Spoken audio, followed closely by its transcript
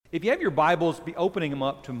If you have your Bibles, be opening them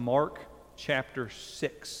up to Mark chapter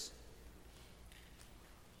 6.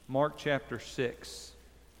 Mark chapter 6.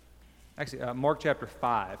 Actually, Mark chapter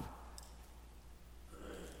 5.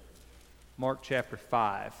 Mark chapter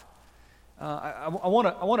 5. I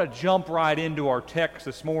want to jump right into our text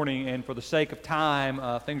this morning, and for the sake of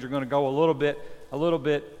time, things are going to go a little bit.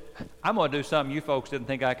 I'm going to do something you folks didn't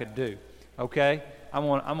think I could do. Okay, I'm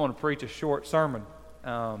going to preach a short sermon.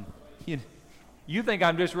 You think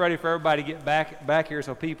I'm just ready for everybody to get back here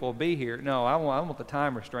so people will be here? No, I want the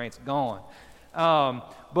time restraints gone.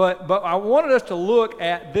 But I wanted us to look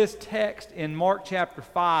at this text in Mark chapter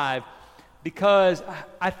 5 because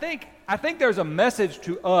I think there's a message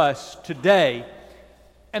to us today,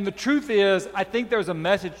 and the truth is, I think there's a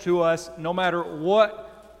message to us no matter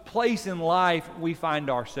what place in life we find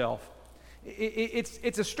ourselves.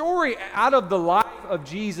 It's a story out of the life of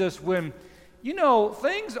Jesus when,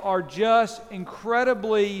 things are just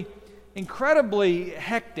incredibly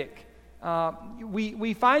hectic.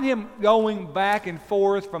 We find him going back and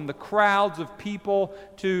forth from the crowds of people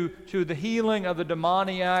to the healing of the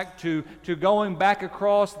demoniac to going back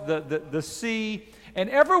across the sea. And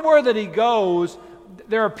everywhere that he goes,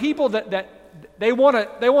 there are people that they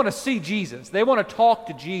want to see Jesus. They want to talk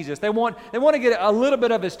to Jesus. They want to get a little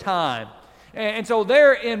bit of his time. And so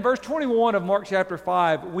there in verse 21 of Mark chapter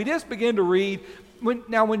 5, we just begin to read,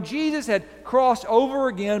 when Jesus had crossed over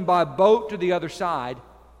again by boat to the other side,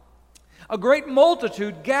 a great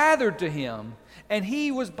multitude gathered to him, and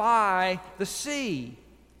he was by the sea.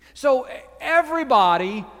 So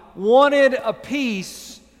everybody wanted a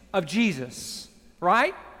piece of Jesus,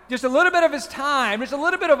 right? Just a little bit of his time, just a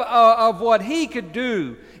little bit of what he could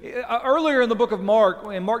do. Earlier in the book of Mark,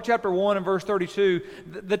 in Mark chapter 1 and verse 32,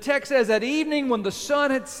 the text says, "At evening when the sun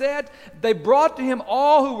had set, they brought to him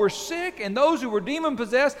all who were sick and those who were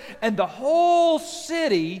demon-possessed, and the whole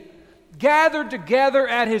city gathered together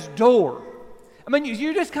at his door." I mean,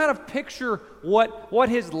 you just kind of picture what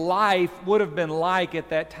his life would have been like at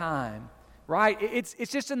that time. Right? It's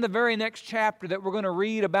just in the very next chapter that we're going to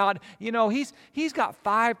read about, he's got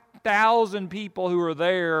 5,000 people who are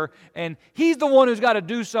there, and he's the one who's got to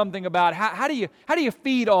do something about how do you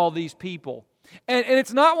feed all these people? And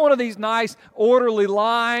it's not one of these nice orderly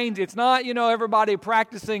lines. It's not, everybody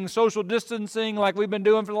practicing social distancing like we've been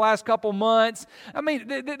doing for the last couple months. I mean,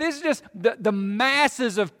 this is just the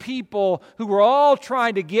masses of people who are all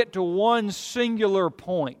trying to get to one singular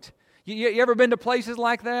point. You ever been to places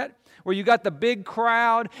like that? Where you got the big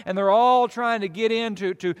crowd and they're all trying to get in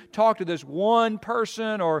to talk to this one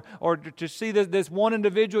person or to see this one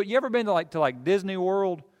individual. You ever been to Disney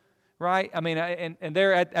World, right? I mean, and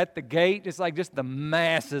they're at the gate. It's like just the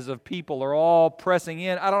masses of people are all pressing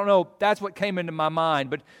in. I don't know. That's what came into my mind.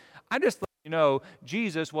 But I just let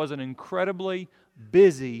Jesus was an incredibly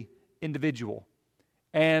busy individual.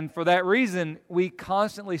 And for that reason, we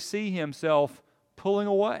constantly see himself pulling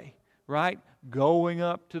away, right? Going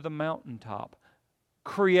up to the mountaintop,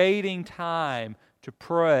 creating time to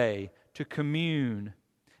pray, to commune.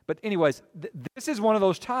 But anyways, this is one of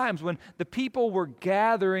those times when the people were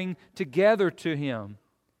gathering together to him.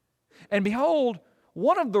 And behold,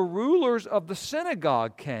 one of the rulers of the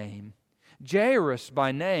synagogue came, Jairus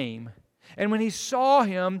by name. And when he saw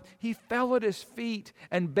him, he fell at his feet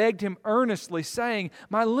and begged him earnestly, saying,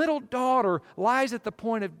 "My little daughter lies at the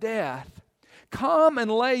point of death. Come and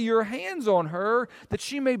lay your hands on her that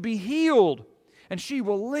she may be healed, and she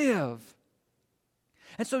will live."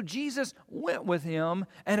 And so Jesus went with him,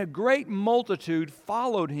 and a great multitude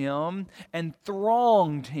followed him and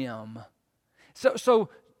thronged him. So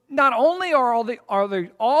not only are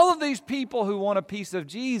there all of these people who want a piece of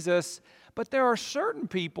Jesus, but there are certain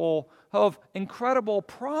people of incredible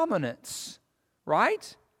prominence,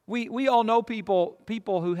 right? We all know people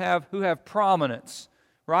who have prominence.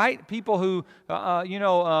 Right? People who,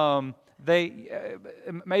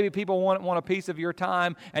 maybe people want a piece of your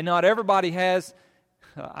time, and not everybody has.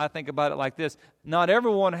 I think about it like this: not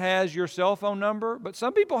everyone has your cell phone number, but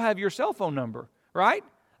some people have your cell phone number, right?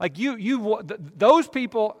 Like those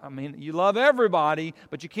people. I mean, you love everybody,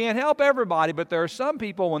 but you can't help everybody. But there are some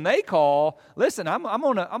people when they call, listen, I'm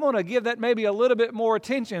gonna give that maybe a little bit more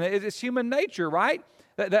attention. It's human nature, right?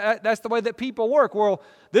 That's the way that people work. Well,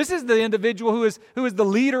 this is the individual who is the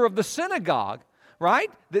leader of the synagogue,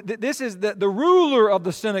 right? This is the ruler of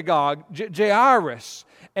the synagogue, Jairus.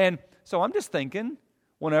 And so I'm just thinking,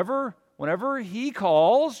 whenever he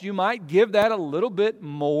calls, you might give that a little bit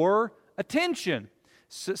more attention.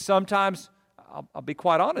 Sometimes, I'll be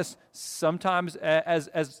quite honest, sometimes as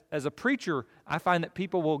a preacher, I find that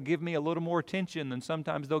people will give me a little more attention than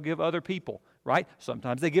sometimes they'll give other people, right?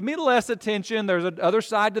 Sometimes they give me less attention. There's another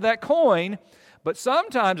side to that coin. But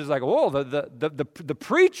sometimes it's like, whoa, the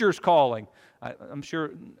preacher's calling. I'm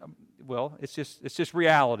sure, well, it's just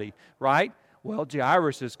reality, right? Well,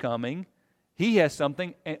 Jairus is coming. He has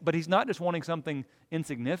something, but he's not just wanting something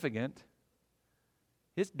insignificant.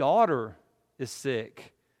 His daughter is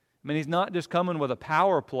sick. I mean, he's not just coming with a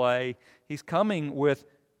power play. He's coming with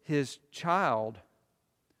his child.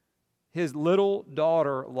 His little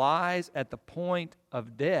daughter lies at the point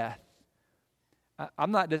of death.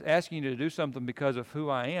 I'm not just asking you to do something because of who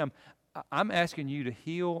I am. I'm asking you to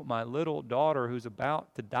heal my little daughter who's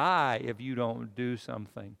about to die if you don't do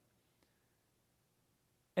something.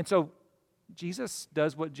 And so Jesus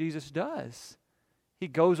does what Jesus does. He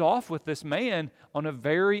goes off with this man on a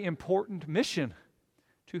very important mission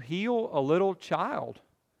to heal a little child.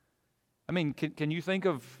 I mean, can you think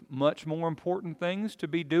of much more important things to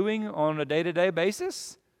be doing on a day-to-day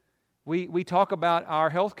basis? We talk about our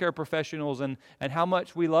healthcare professionals and how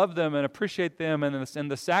much we love them and appreciate them and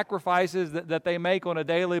the sacrifices that they make on a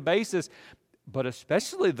daily basis, but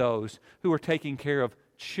especially those who are taking care of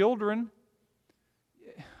children.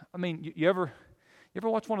 I mean, you ever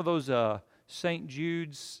watch one of those St.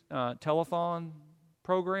 Jude's telethon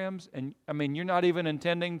programs? And I mean, you're not even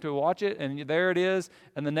intending to watch it, and there it is,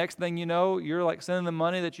 and the next thing you know, you're like sending them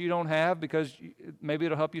money that you don't have because maybe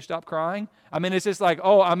it'll help you stop crying. I mean, it's just like,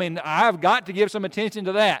 oh, I mean, I've got to give some attention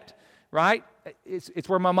to that, right? It's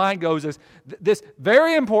where my mind goes is this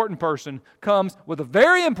very important person comes with a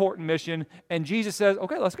very important mission, and Jesus says,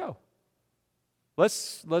 okay, let's go.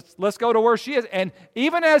 Let's go to where she is. And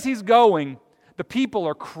even as he's going, the people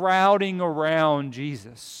are crowding around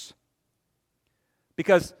Jesus.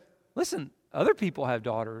 Because, listen, other people have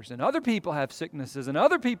daughters, and other people have sicknesses, and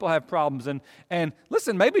other people have problems. And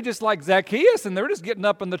listen, maybe just like Zacchaeus, and they're just getting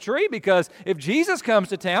up in the tree, because if Jesus comes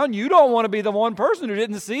to town, you don't want to be the one person who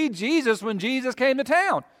didn't see Jesus when Jesus came to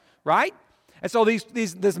town, right? And so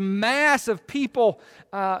this mass of people,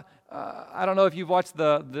 I don't know if you've watched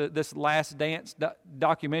this Last Dance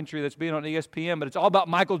documentary that's been on ESPN, but it's all about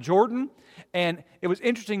Michael Jordan. And it was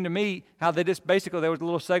interesting to me how they just basically, there was a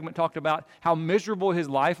little segment talked about how miserable his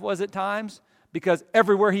life was at times, because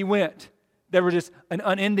everywhere he went, there was just an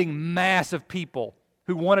unending mass of people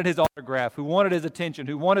who wanted his autograph, who wanted his attention,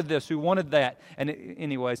 who wanted this, who wanted that. And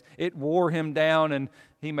anyways, it wore him down, and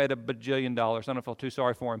he made $1 bajillion. I don't feel too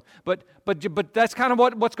sorry for him. But that's kind of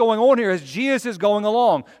what's going on here as Jesus is going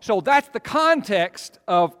along. So that's the context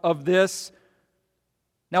of this.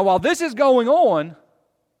 Now, while this is going on,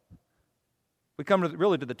 we come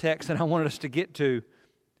to the text that I wanted us to get to.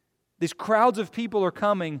 These crowds of people are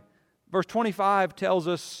coming. Verse 25 tells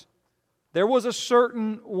us, there was a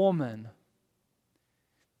certain woman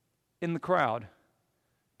in the crowd.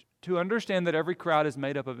 To understand that every crowd is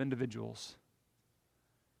made up of individuals.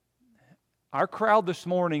 Our crowd this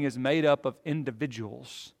morning is made up of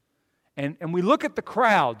individuals. And we look at the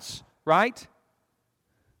crowds, right?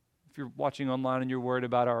 If you're watching online and you're worried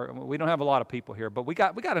about we don't have a lot of people here, but we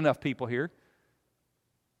got enough people here.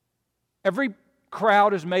 Every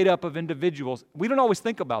crowd is made up of individuals. We don't always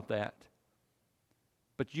think about that.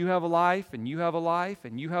 But you have a life, and you have a life,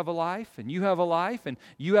 and you have a life, and you have a life, and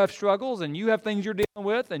you have struggles, and you have things you're dealing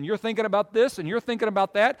with, and you're thinking about this, and you're thinking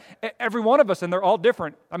about that. Every one of us, and they're all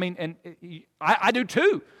different. I mean, and I do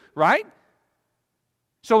too, right?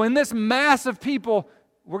 So in this mass of people,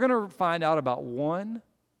 we're going to find out about one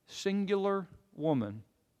singular woman.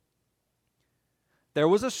 There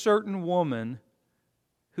was a certain woman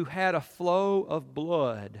who had a flow of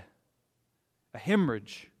blood, a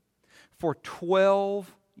hemorrhage, for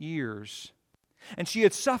 12 years. And she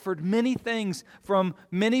had suffered many things from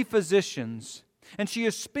many physicians. And she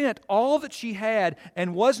has spent all that she had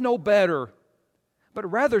and was no better, but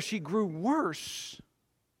rather she grew worse.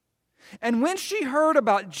 And when she heard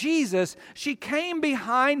about Jesus, she came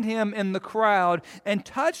behind him in the crowd and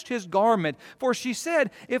touched his garment. For she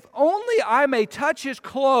said, if only I may touch his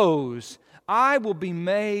clothes, I will be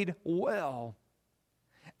made well.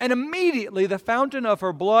 And immediately the fountain of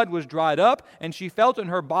her blood was dried up, and she felt in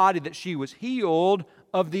her body that she was healed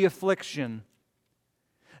of the affliction.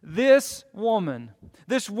 This woman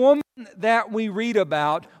that we read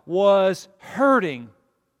about was hurting.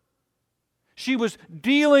 She was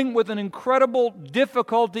dealing with an incredible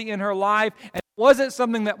difficulty in her life, and it wasn't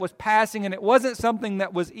something that was passing, and it wasn't something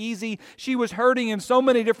that was easy. She was hurting in so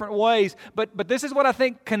many different ways, but this is what I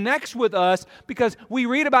think connects with us, because we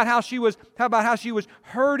read about how she was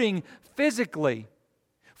hurting physically.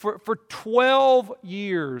 For 12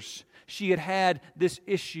 years, she had this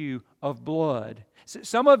issue of blood.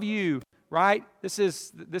 Some of you right? This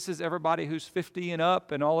is everybody who's 50 and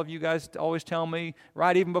up, and all of you guys always tell me,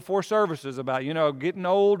 right, even before services about, getting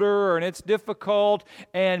older and it's difficult.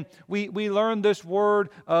 And we learn this word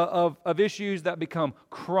of issues that become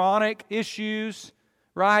chronic issues,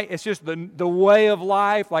 right? It's just the way of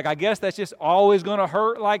life. Like, I guess that's just always going to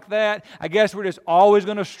hurt like that. I guess we're just always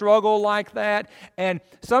going to struggle like that. And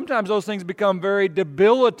sometimes those things become very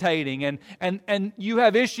debilitating. And you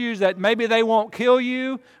have issues that maybe they won't kill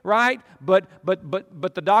you, right? But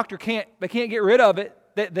the doctor can't get rid of it.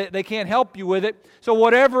 They can't help you with it. So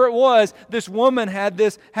whatever it was, this woman had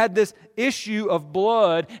this issue of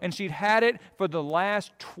blood, and she'd had it for the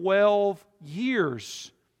last 12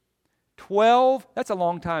 years. 12, that's a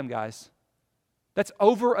long time, guys. That's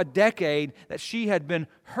over a decade that she had been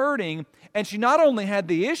hurting, and she not only had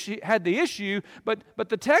the issue, but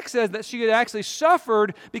the text says that she had actually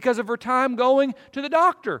suffered because of her time going to the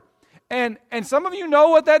doctor. And some of you know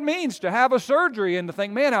what that means, to have a surgery and to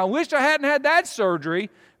think, man, I wish I hadn't had that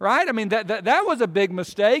surgery, right? I mean, that was a big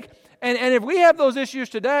mistake. And if we have those issues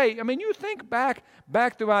today, I mean, you think back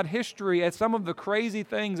throughout history at some of the crazy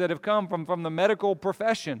things that have come from the medical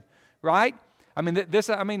profession. Right? I mean, this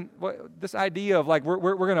idea of like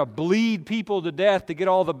we're going to bleed people to death to get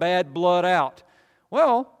all the bad blood out.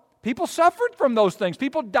 Well, people suffered from those things.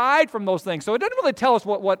 People died from those things. So it doesn't really tell us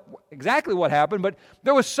what exactly what happened, but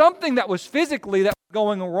there was something that was physically that was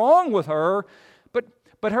going wrong with her.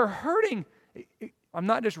 But her hurting, I'm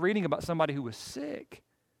not just reading about somebody who was sick.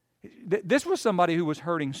 This was somebody who was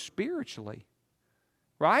hurting spiritually.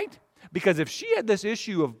 Right? Because if she had this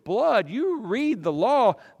issue of blood, you read the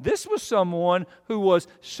law, this was someone who was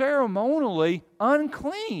ceremonially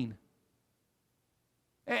unclean.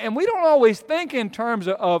 And we don't always think in terms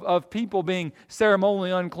of people being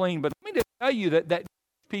ceremonially unclean, but let me just tell you that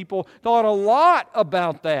people thought a lot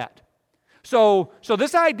about that. So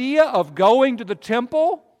this idea of going to the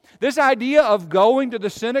temple, this idea of going to the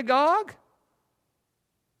synagogue,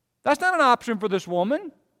 that's not an option for this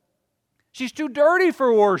woman. She's too dirty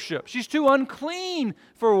for worship. She's too unclean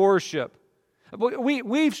for worship.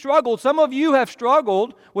 We've struggled. Some of you have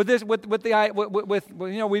struggled with this. With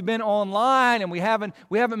we've been online and we haven't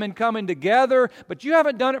been coming together. But you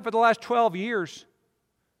haven't done it for the last 12 years.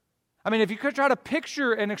 I mean, if you could try to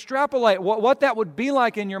picture and extrapolate what that would be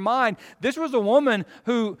like in your mind, this was a woman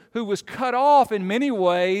who was cut off in many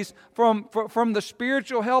ways from the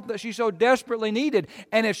spiritual help that she so desperately needed.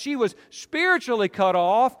 And if she was spiritually cut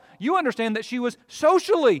off, you understand that she was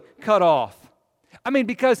socially cut off. I mean,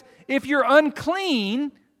 because if you're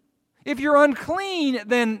unclean, then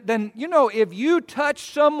if you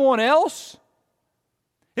touch someone else,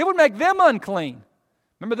 it would make them unclean.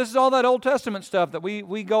 Remember, this is all that Old Testament stuff that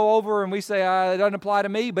we go over and we say, it doesn't apply to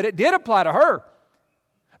me, but it did apply to her.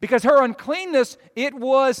 Because her uncleanness, it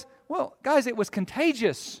was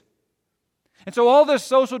contagious. And so all this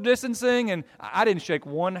social distancing, and I didn't shake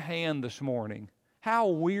one hand this morning. How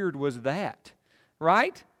weird was that?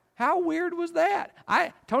 Right? How weird was that?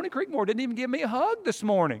 Tony Creekmore didn't even give me a hug this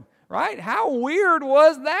morning. Right? How weird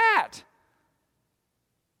was that?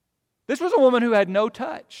 This was a woman who had no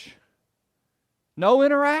touch. No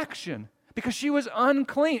interaction, because she was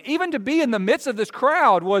unclean. Even to be in the midst of this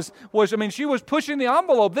crowd she was pushing the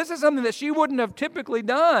envelope. This is something that she wouldn't have typically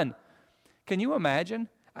done. Can you imagine?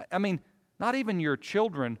 I mean, not even your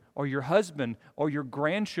children or your husband or your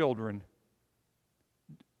grandchildren.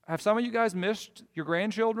 Have some of you guys missed your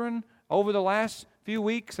grandchildren over the last few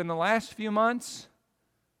weeks and the last few months?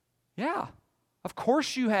 Yeah. Of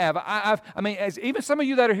course you have. Even some of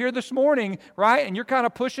you that are here this morning, right, and you're kind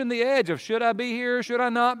of pushing the edge of should I be here, should I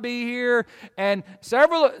not be here? And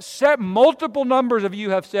multiple numbers of you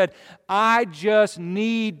have said, I just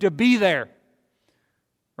need to be there,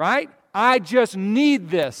 right? I just need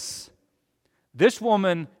this. This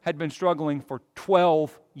woman had been struggling for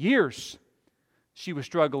 12 years. She was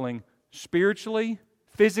struggling spiritually,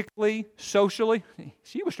 physically, socially.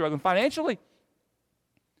 She was struggling financially.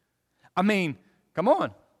 I mean, come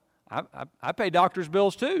on. I pay doctor's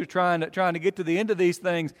bills too, trying to get to the end of these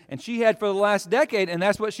things. And she had for the last decade, and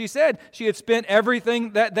that's what she said. She had spent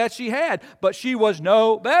everything that she had, but she was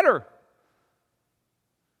no better.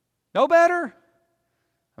 No better.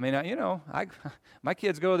 I mean, my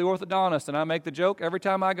kids go to the orthodontist, and I make the joke every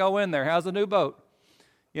time I go in there, how's the new boat?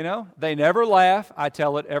 They never laugh. I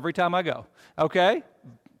tell it every time I go. Okay?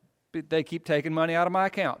 They keep taking money out of my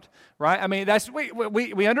account, right? I mean,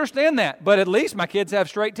 we understand that, but at least my kids have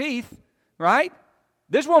straight teeth, right?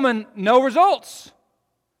 This woman, no results.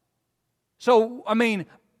 So, I mean,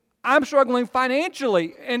 I'm struggling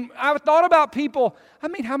financially, and I've thought about people. I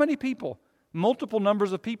mean, how many people multiple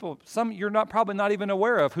numbers of people, some you're probably not even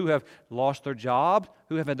aware of, who have lost their jobs,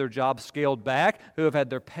 who have had their jobs scaled back, who have had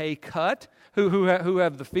their pay cut, who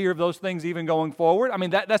have the fear of those things even going forward. I mean,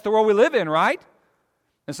 that's the world we live in, right?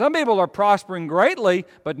 And some people are prospering greatly,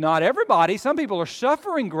 but not everybody. Some people are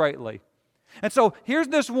suffering greatly. And so here's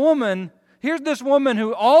this woman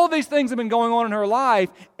who all of these things have been going on in her life,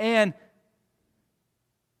 and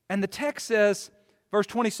the text says, verse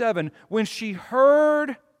 27, when she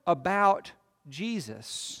heard about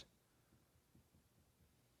Jesus,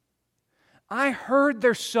 I heard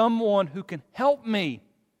there's someone who can help me.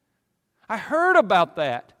 I heard about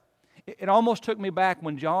that. It almost took me back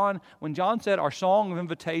when John said our song of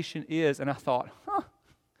invitation is, and I thought,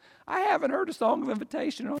 I haven't heard a song of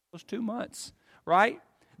invitation in almost 2 months, right?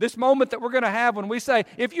 This moment that we're going to have when we say,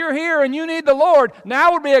 if you're here and you need the Lord,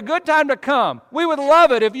 now would be a good time to come. We would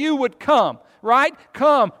love it if you would come, right?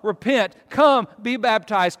 Come, repent. Come, be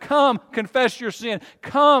baptized. Come, confess your sin.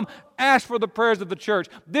 Come, ask for the prayers of the church.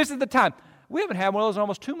 This is the time. We haven't had one of those in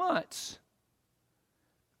almost 2 months.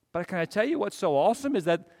 But can I tell you what's so awesome is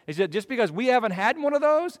that just because we haven't had one of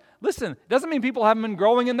those, listen, it doesn't mean people haven't been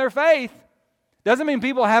growing in their faith. Doesn't mean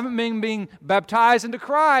people haven't been being baptized into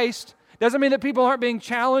Christ. Doesn't mean that people aren't being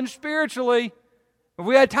challenged spiritually. If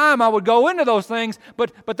we had time, I would go into those things,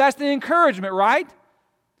 but that's the encouragement, right?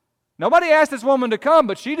 Nobody asked this woman to come,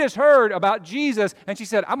 but she just heard about Jesus, and she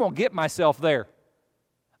said, I'm going to get myself there.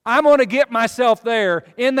 I'm going to get myself there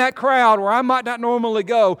in that crowd where I might not normally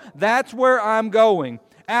go. That's where I'm going.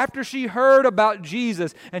 After she heard about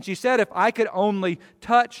Jesus, and she said, if I could only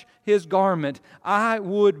touch His garment, I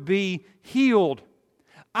would be healed.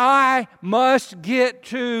 I must get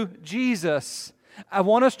to Jesus. I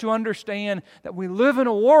want us to understand that we live in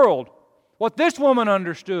a world. What this woman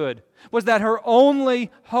understood was that her only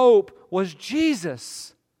hope was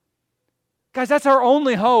Jesus. Guys, that's our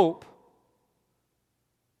only hope.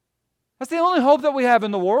 That's the only hope that we have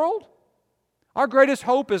in the world. Our greatest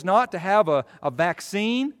hope is not to have a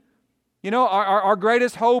vaccine. You know, our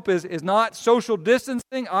greatest hope is not social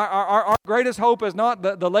distancing. Our greatest hope is not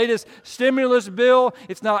the latest stimulus bill.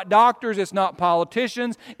 It's not doctors. It's not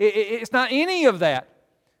politicians. It's not any of that.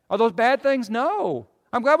 Are those bad things? No.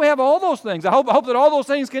 I'm glad we have all those things. I hope that all those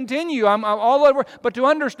things continue. I'm all over. But to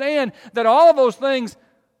understand that all of those things,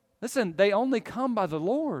 listen, they only come by the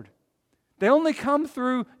Lord. They only come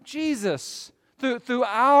through Jesus, through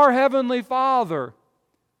our Heavenly Father.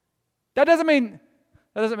 That doesn't mean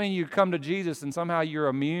you come to Jesus and somehow you're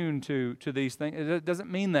immune to these things. It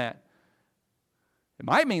doesn't mean that. It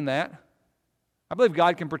might mean that. I believe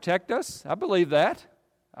God can protect us. I believe that.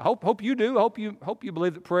 I hope you do. Hope you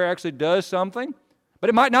believe that prayer actually does something. But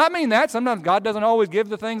it might not mean that. Sometimes God doesn't always give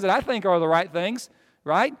the things that I think are the right things,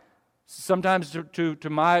 right? Sometimes to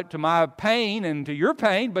my pain and to your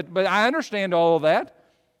pain, but I understand all of that.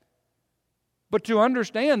 But to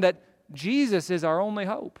understand that Jesus is our only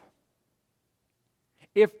hope.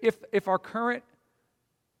 If our current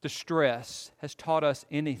distress has taught us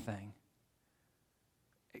anything,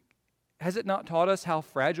 has it not taught us how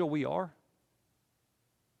fragile we are?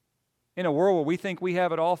 In a world where we think we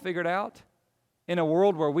have it all figured out, in a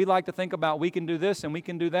world where we like to think about we can do this and we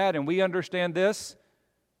can do that and we understand this,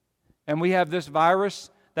 and we have this virus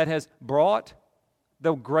that has brought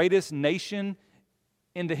the greatest nation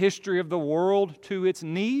in the history of the world to its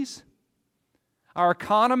knees. Our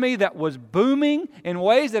economy that was booming in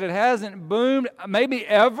ways that it hasn't boomed maybe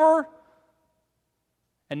ever,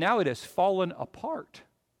 and now it has fallen apart.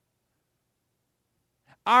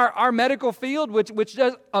 Our medical field, which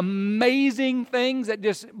does amazing things that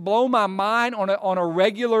just blow my mind on a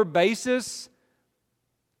regular basis,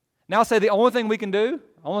 now say the only thing we can do,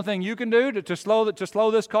 the only thing you can do to slow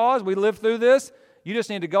this cause, we live through this, you just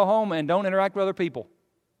need to go home and don't interact with other people.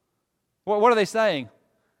 What are they saying?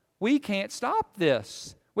 We can't stop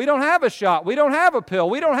this. We don't have a shot. We don't have a pill.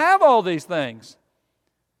 We don't have all these things.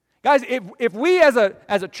 Guys, if we as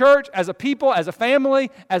a church, as a people, as a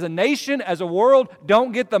family, as a nation, as a world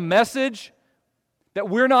don't get the message that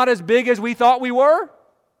we're not as big as we thought we were,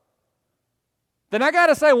 then I got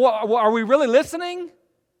to say, well, are we really listening?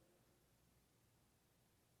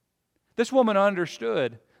 This woman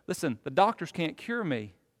understood, listen, the doctors can't cure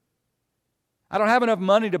me. I don't have enough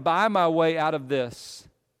money to buy my way out of this.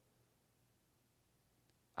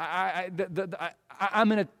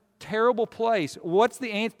 I'm in a terrible place. What's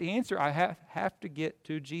the answer? The answer, I have to get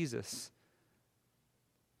to Jesus.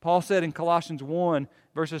 Paul said in Colossians 1,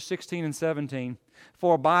 verses 16 and 17,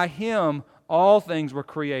 for by Him all things were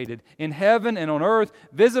created, in heaven and on earth,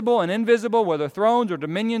 visible and invisible, whether thrones or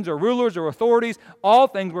dominions or rulers or authorities. All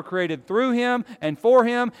things were created through Him and for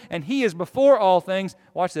Him, and He is before all things.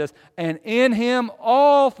 Watch this. And in Him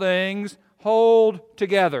all things hold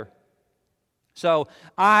together. So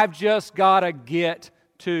I've just got to get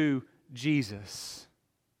to Jesus.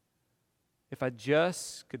 If I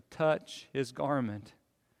just could touch His garment.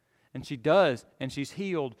 And she does, and she's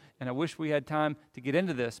healed. And I wish we had time to get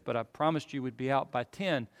into this, but I promised you we'd be out by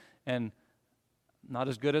 10, and not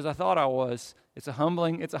as good as I thought I was. It's a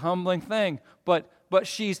humbling thing. But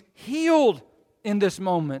she's healed in this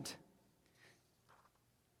moment.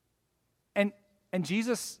 And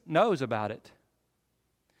Jesus knows about it.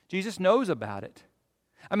 Jesus knows about it.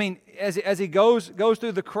 I mean, as he goes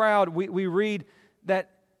through the crowd, we read that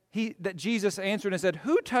Jesus answered and said,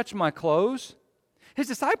 "Who touched my clothes?" His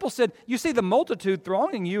disciples said, "You see the multitude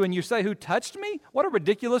thronging you, and you say, 'Who touched me?' What a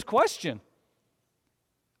ridiculous question."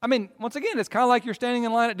 I mean, once again, it's kind of like you're standing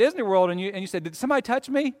in line at Disney World, and you say, "Did somebody touch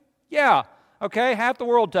me?" Yeah. Okay, half the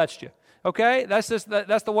world touched you. Okay, that's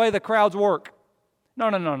the way the crowds work.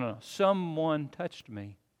 No. Someone touched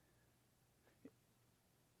me.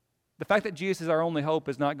 The fact that Jesus is our only hope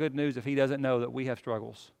is not good news if He doesn't know that we have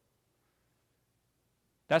struggles.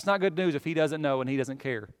 That's not good news if He doesn't know and He doesn't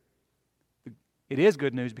care. It is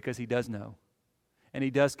good news because He does know, and He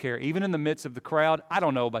does care. Even in the midst of the crowd, I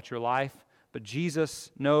don't know about your life, but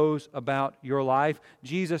Jesus knows about your life.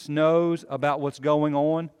 Jesus knows about what's going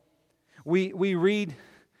on. We read,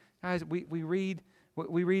 guys, we read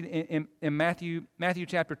in Matthew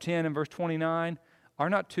chapter 10 and verse 29, "Are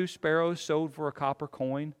not 2 sparrows sold for a copper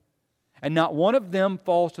coin? And not one of them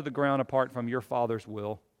falls to the ground apart from your Father's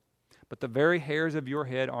will. But the very hairs of your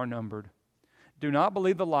head are numbered. Do not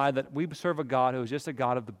believe the lie that we serve a God who is just a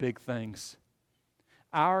God of the big things."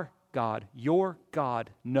 Our God, your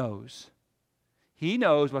God, knows. He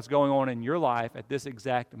knows what's going on in your life at this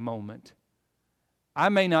exact moment. I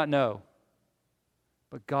may not know,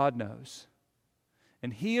 but God knows.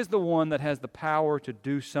 And He is the one that has the power to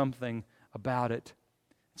do something about it.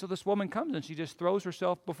 So this woman comes and she just throws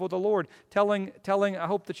herself before the Lord, telling, I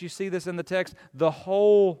hope that you see this in the text, the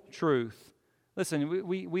whole truth. Listen,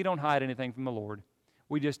 we don't hide anything from the Lord.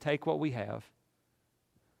 We just take what we have.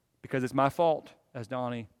 Because it's my fault, as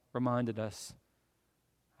Donnie reminded us.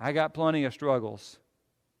 I got plenty of struggles.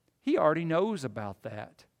 He already knows about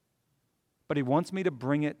that. But He wants me to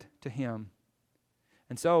bring it to Him.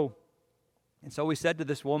 And so we said to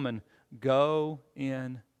this woman, "Go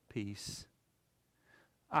in peace."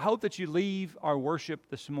 I hope that you leave our worship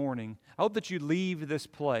this morning. I hope that you leave this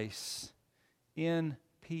place in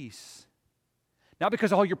peace. Not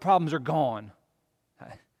because all your problems are gone.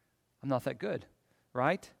 I'm not that good,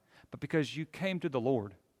 right? But because you came to the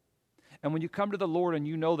Lord. And when you come to the Lord and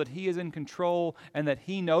you know that He is in control and that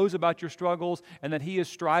He knows about your struggles and that He is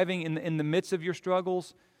striving in the midst of your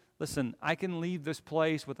struggles, listen, I can leave this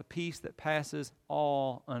place with a peace that passes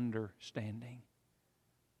all understanding.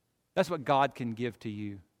 That's what God can give to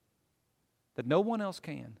you that no one else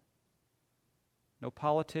can. No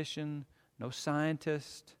politician, no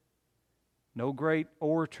scientist, no great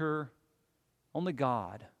orator, only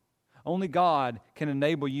God. Only God can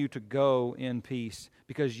enable you to go in peace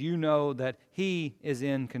because you know that He is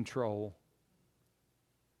in control.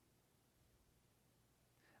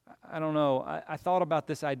 I don't know. I thought about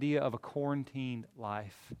this idea of a quarantined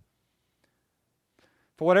life.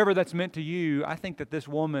 For whatever that's meant to you, I think that this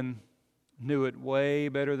woman knew it way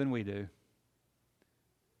better than we do.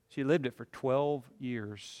 She lived it for 12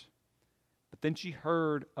 years. But then she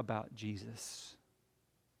heard about Jesus.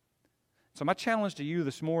 So my challenge to you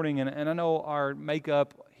this morning, and I know our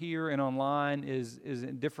makeup here and online is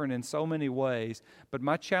different in so many ways, but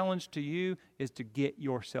my challenge to you is to get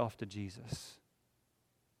yourself to Jesus.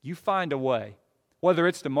 You find a way. Whether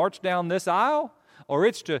it's to march down this aisle, or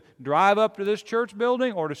it's to drive up to this church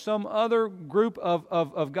building, or to some other group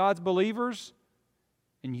of God's believers,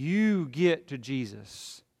 and you get to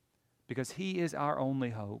Jesus, because He is our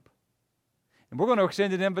only hope. And we're going to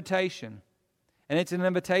extend an invitation. And it's an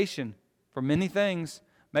invitation for many things.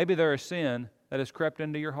 Maybe there is sin that has crept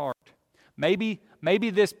into your heart. Maybe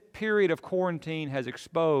this period of quarantine has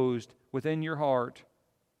exposed within your heart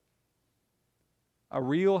a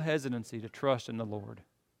real hesitancy to trust in the Lord.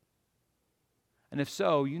 And if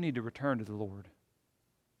so, you need to return to the Lord.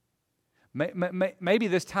 Maybe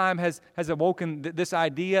this time has awoken this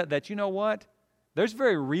idea that, you know what? There's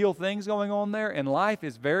very real things going on there, and life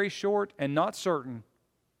is very short and not certain.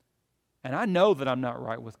 And I know that I'm not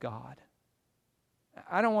right with God.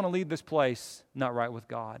 I don't want to leave this place not right with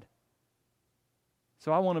God.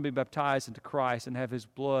 So I want to be baptized into Christ and have His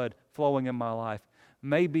blood flowing in my life.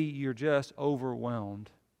 Maybe you're just overwhelmed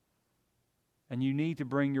and you need to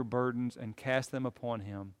bring your burdens and cast them upon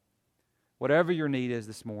Him. Whatever your need is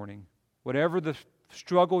this morning, whatever the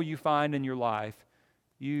struggle you find in your life,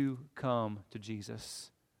 you come to Jesus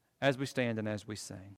as we stand and as we sing.